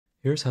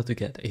Here's how to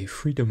get a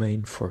free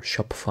domain for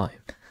Shopify.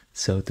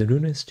 So to do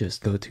this,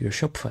 just go to your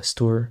Shopify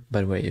store.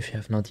 By the way, if you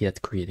have not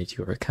yet created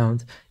your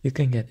account, you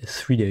can get a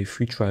 3-day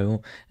free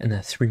trial and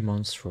then 3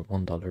 months for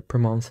 $1 per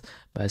month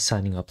by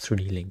signing up through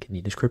the link in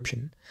the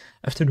description.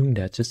 After doing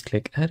that, just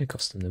click Add a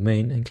custom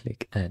domain and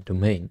click Add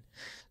Domain.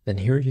 Then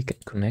here you can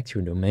connect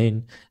your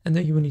domain and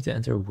then you will need to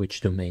enter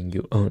which domain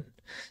you own.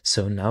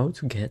 So now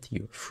to get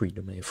your free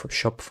domain for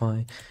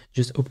Shopify,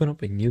 just open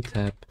up a new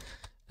tab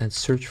and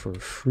search for a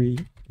free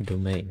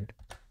domain.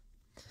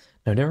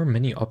 Now there are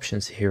many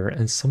options here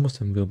and some of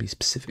them will be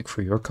specific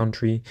for your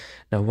country.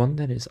 Now one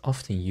that is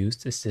often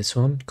used is this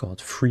one called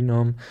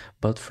Freenom,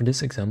 but for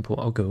this example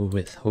I'll go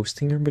with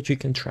Hostinger, but you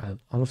can try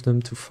all of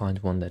them to find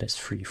one that is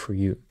free for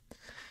you.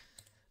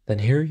 Then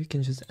here you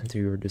can just enter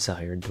your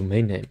desired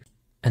domain name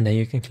and then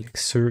you can click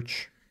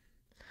search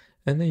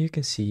and then you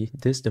can see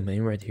this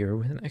domain right here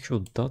with an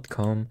actual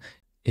 .com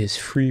is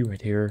free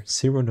right here,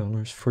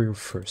 $0 for your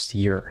first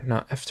year.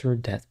 Now after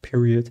that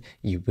period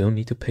you will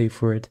need to pay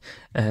for it,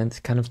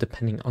 and kind of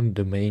depending on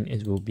the domain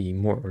it will be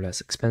more or less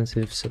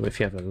expensive. So if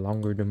you have a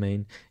longer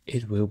domain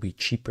it will be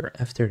cheaper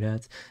after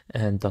that,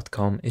 and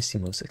 .com is the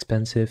most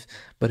expensive,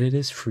 but it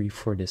is free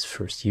for this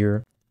first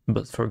year.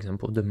 But for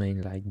example, a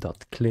domain like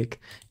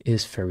 .click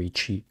is very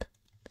cheap.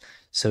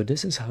 So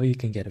this is how you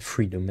can get a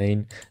free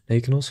domain. Now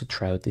you can also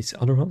try out these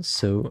other ones.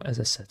 So as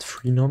I said,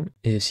 Freenom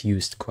is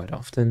used quite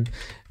often.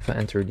 If I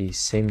enter the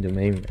same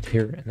domain right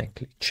here and then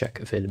click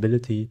check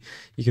availability,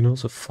 you can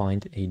also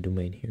find a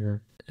domain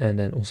here and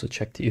then also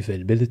check the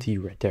availability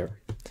right there.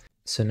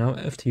 So now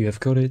after you have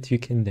got it, you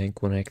can then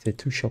connect it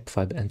to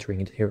Shopify by entering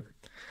it here.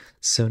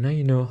 So now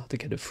you know how to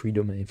get a free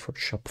domain for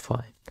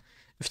Shopify.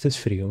 If this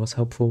video was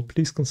helpful,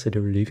 please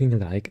consider leaving a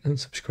like and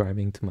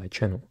subscribing to my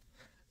channel.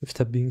 With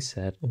that being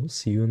said, I'll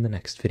see you in the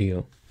next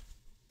video.